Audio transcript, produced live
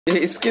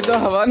इसकी तो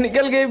हवा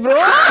निकल गई bro.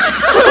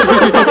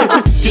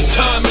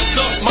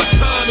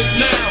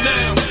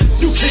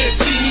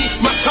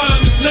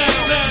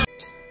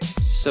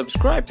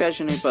 Subscribe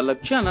PassionWay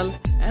Pallab channel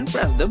and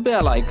press the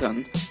bell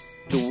icon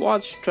to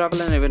watch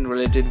travel and event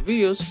related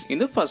videos in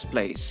the first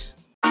place.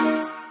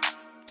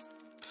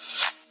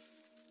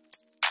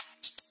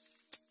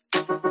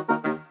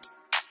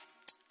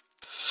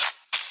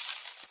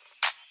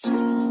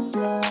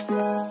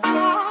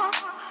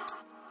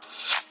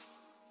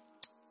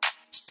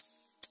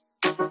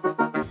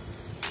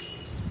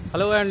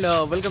 Hello and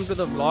welcome to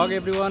the vlog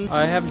everyone.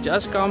 I have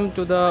just come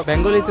to the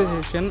Bengali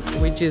association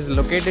which is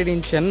located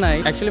in Chennai.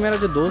 Actually मेरा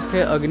जो दोस्त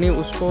है अग्नि,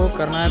 उसको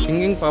करना है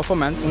singing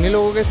performance. उन्हीं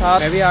लोगों के साथ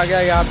मैं भी आ गया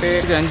यहाँ पे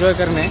एंजॉय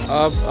करने।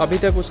 अभी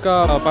तक उसका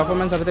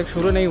परफॉर्मेंस अभी तक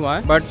शुरू नहीं हुआ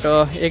है,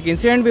 बट एक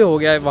इंसिडेंट भी हो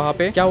गया है वहाँ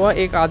पे। क्या हुआ,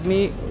 एक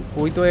आदमी,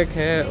 कोई तो एक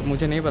है,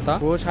 मुझे नहीं पता,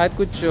 वो शायद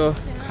कुछ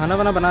खाना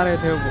वाना बना रहे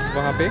थे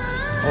वहाँ पे,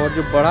 और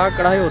जो बड़ा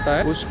कढ़ाई होता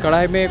है उस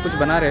कढ़ाई में कुछ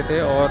बना रहे थे,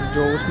 और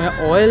जो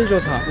उसमें ऑयल जो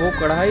था वो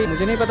कढ़ाई,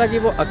 मुझे नहीं पता कि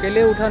वो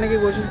अकेले उठाने की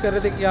कोशिश कर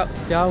रहे थे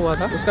क्या हुआ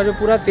था। उसका जो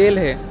पूरा तेल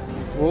है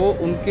वो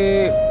उनके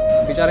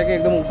बेचारे के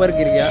एकदम ऊपर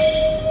गिर गया,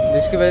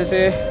 जिसकी वजह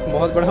से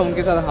बहुत बड़ा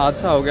उनके साथ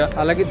हादसा हो गया।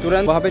 हालांकि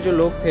तुरंत वहाँ पे जो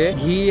लोग थे,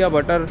 घी या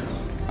butter,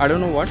 I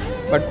don't know what,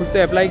 but कुछ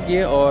तो अप्लाई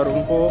किए और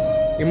उनको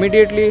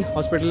इमीडिएटली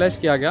हॉस्पिटलाइज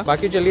किया गया।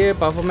 बाकी चलिए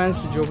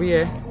परफॉर्मेंस जो भी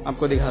है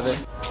आपको दिखाते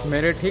हैं।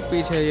 मेरे ठीक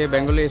पीछे ये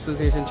बेंगोली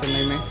एसोसिएशन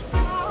चेन्नई में,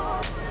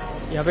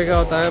 यहाँ पे क्या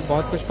होता है,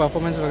 बहुत कुछ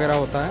परफॉर्मेंस वगैरह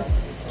होता है,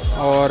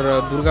 और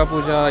दुर्गा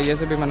पूजा ये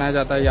सब भी मनाया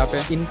जाता है यहाँ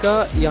पे।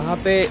 इनका यहाँ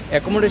पे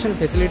एकोमोडेशन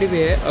फैसिलिटी भी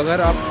है।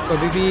 अगर आप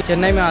कभी भी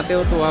चेन्नई में आते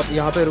हो तो आप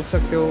यहाँ पे रुक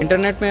सकते हो।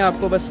 इंटरनेट में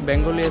आपको बस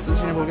बेंगोली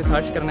एसोसिएशन बोल के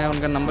सर्च करना है,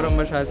 उनका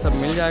नंबर शायद सब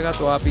मिल जाएगा,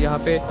 तो आप यहाँ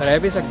पे रह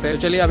भी सकते हैं।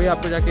 तो चलिए अभी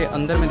आपको जाके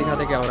अंदर में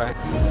दिखाते क्या हो रहा है।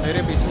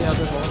 मेरे पीछे यहाँ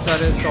पे बहुत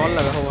सारे स्टॉल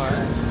लगा हुआ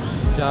है,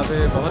 जहाँ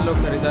पे बहुत लोग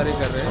खरीदारी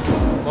कर रहे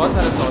हैं, बहुत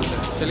सारे स्टॉल्स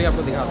हैं। चलिए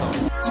आपको दिखाता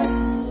हूँ।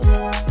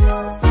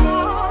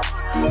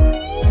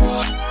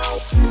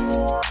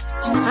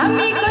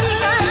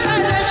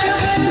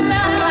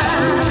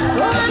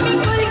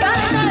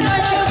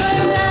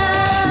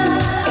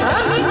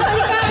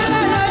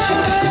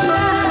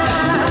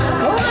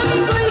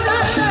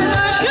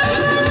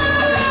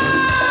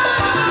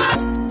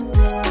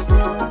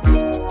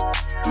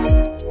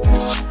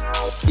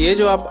 ये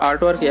जो आप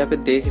आर्ट वर्क यहाँ पे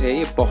देख रहे हैं,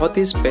 ये बहुत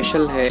ही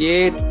स्पेशल है। ये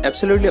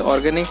एब्सोल्युटली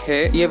ऑर्गेनिक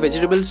है। ये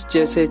वेजिटेबल्स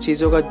जैसे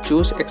चीजों का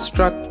जूस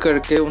एक्सट्रैक्ट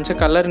करके उनसे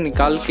कलर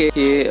निकाल के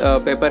ये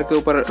पेपर के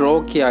ऊपर ड्रॉ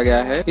किया गया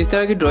है। इस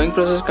तरह की ड्राइंग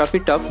प्रोसेस काफी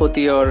टफ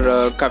होती है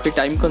और काफी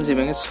टाइम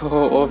कंज्यूमिंग है,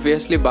 सो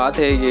ऑब्वियसली बात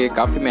है ये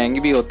काफी महंगी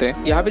भी होते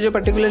हैं। यहाँ पे जो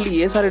पर्टिकुलरली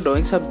ये सारे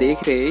ड्रॉइंग्स आप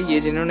देख रहे हैं, ये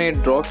जिन्होंने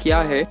ड्रॉ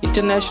किया है,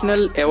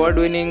 इंटरनेशनल अवार्ड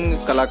विनिंग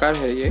कलाकार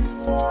है ये।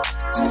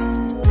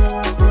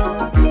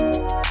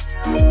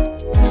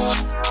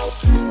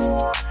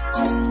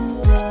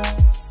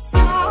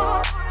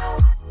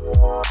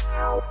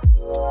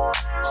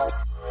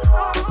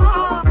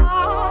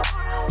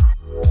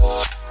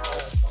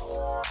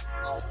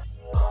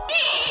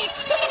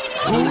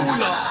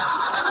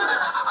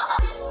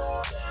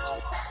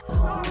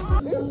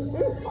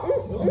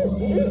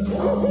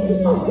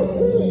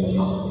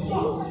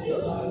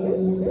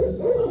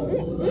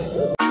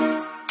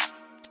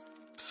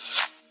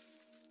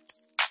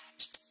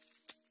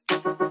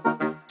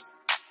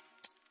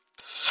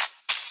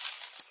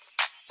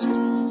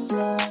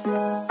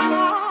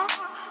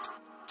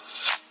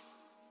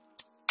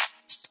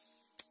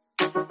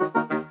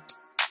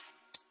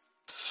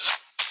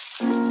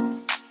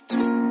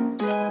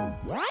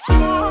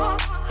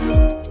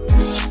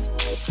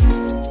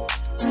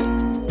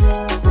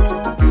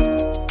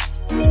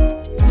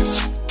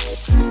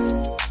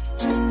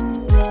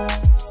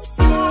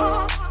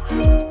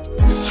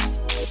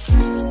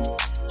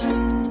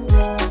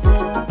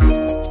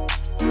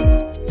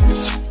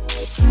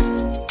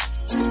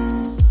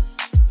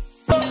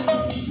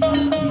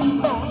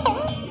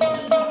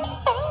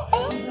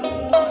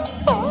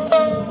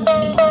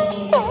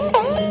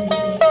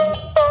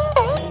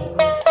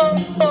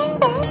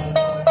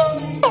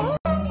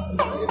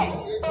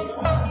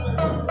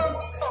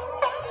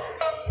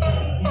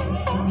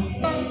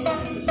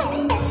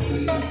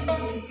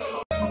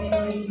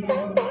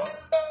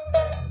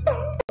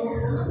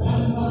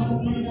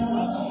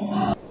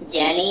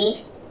 यानी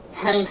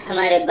हम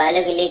हमारे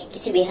बालों के लिए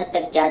किसी भी हद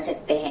तक जा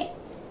सकते हैं।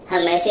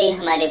 हम ऐसे ही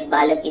हमारे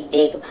बालों की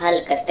देखभाल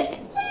करते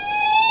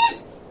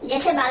हैं।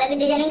 जैसे बालों की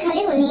डिजाइनिंग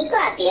खाली उन्हीं को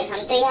आती है,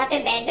 हम तो यहाँ पे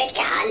बैठ बैठ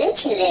के आलू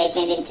छिल रहे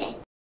इतने दिन से।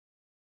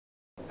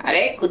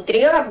 अरे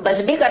कुत्रियों, आप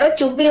बस भी करो,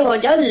 चुप भी हो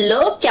जाओ,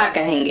 लोग क्या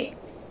कहेंगे।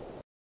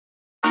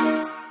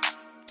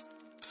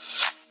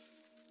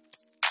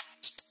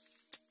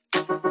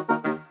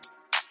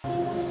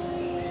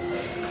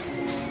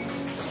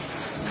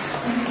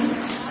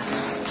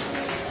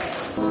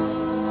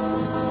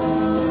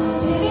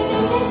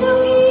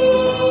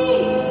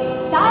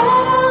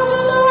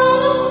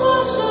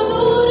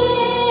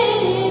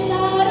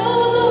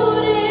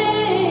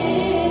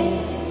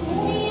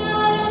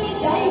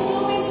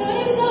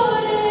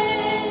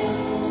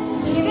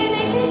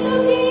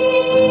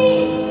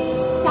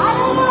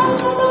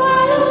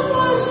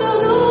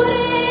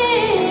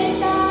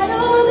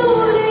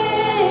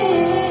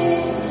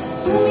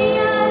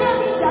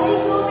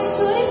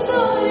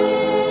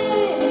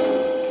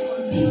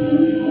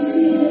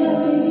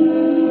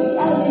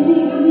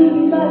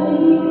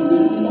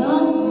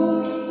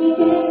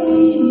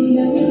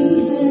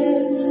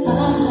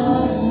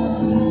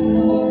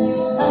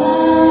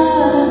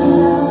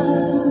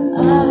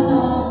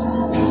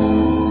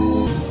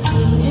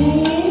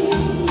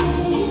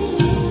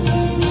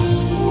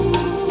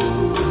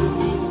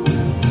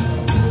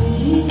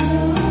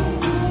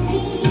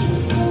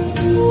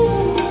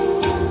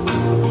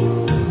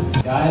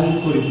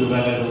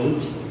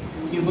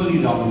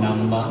 রং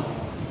নাম্বা,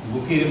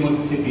 বুকের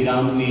মধ্যে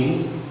বিরাম নেই,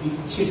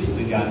 ইচ্ছে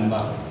শুধু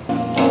জানবা।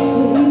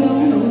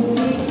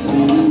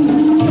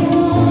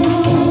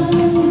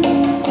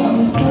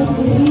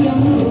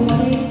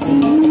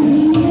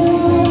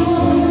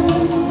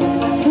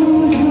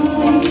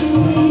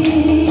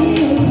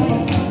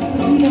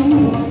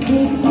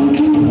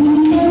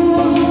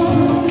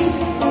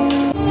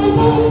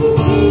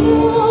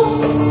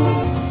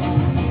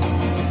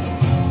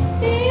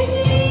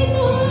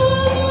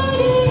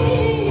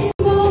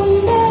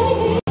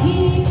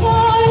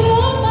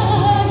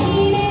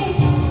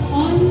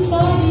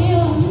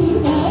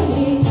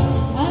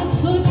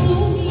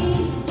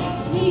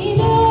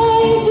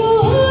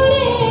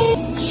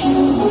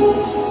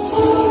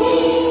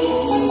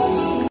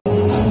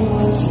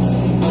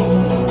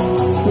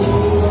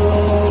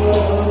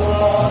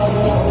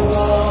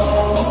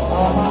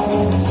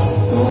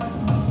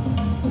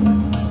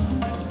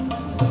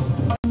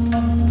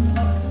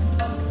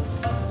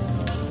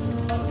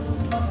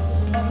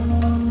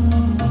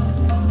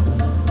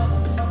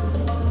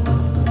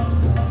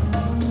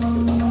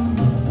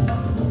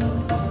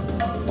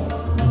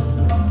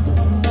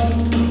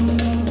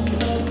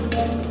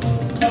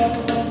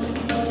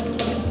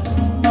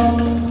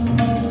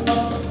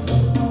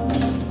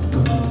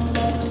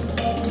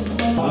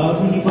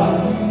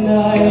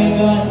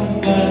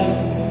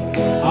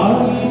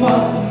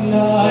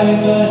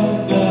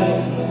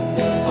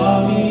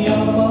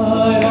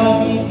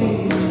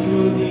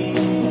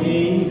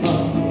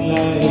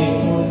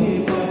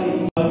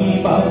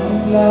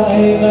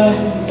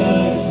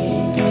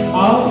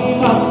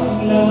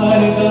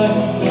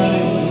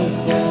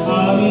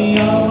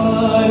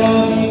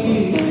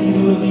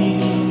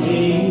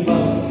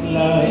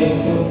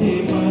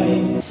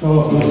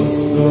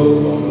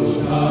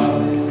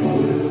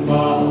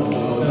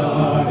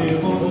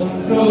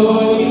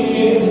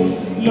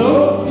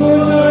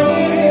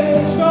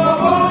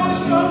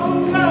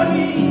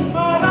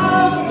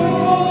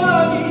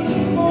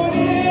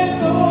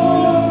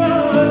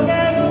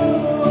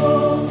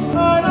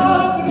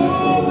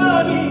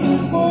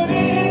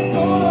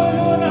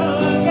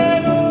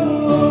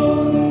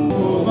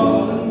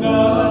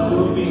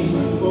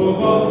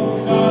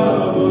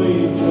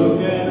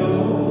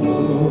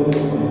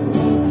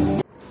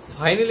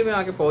 फाइनली मैं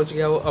आके पहुंच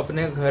गया हूँ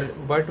अपने घर,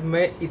 बट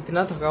मैं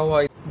इतना थका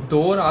हुआ,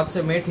 2 रात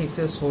से मैं ठीक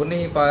से सो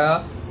नहीं पाया।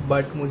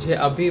 बट मुझे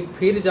अभी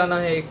फिर जाना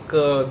है एक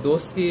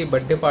दोस्त की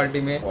बर्थडे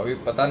पार्टी में। अभी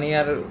पता नहीं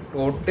यार,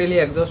 टोटली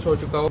एग्जॉस्ट हो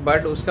चुका हूँ,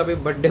 बट उसका भी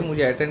बर्थडे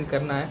मुझे अटेंड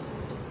करना है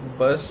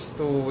बस।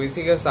 तो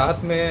इसी के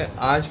साथ मैं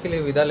आज के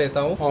लिए विदा लेता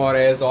हूँ, और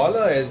as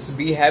always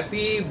be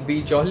happy,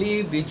 B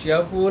jolly, B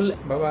cheerful.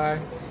 Bye bye.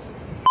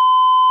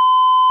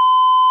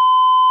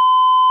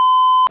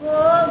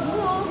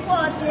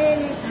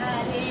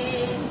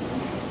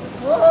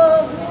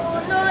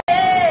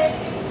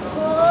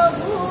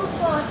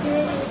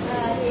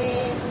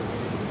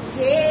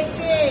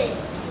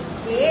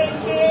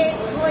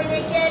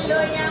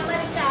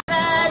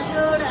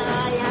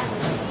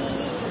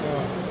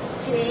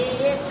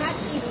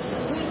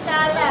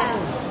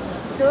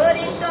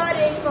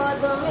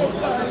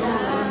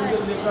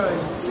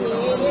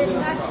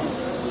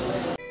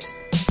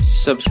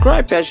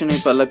 Subscribe PassionWay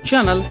Pallab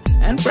channel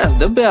and press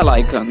the bell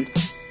icon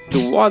to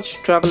watch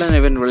travel and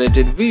event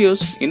related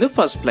videos in the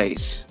first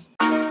place.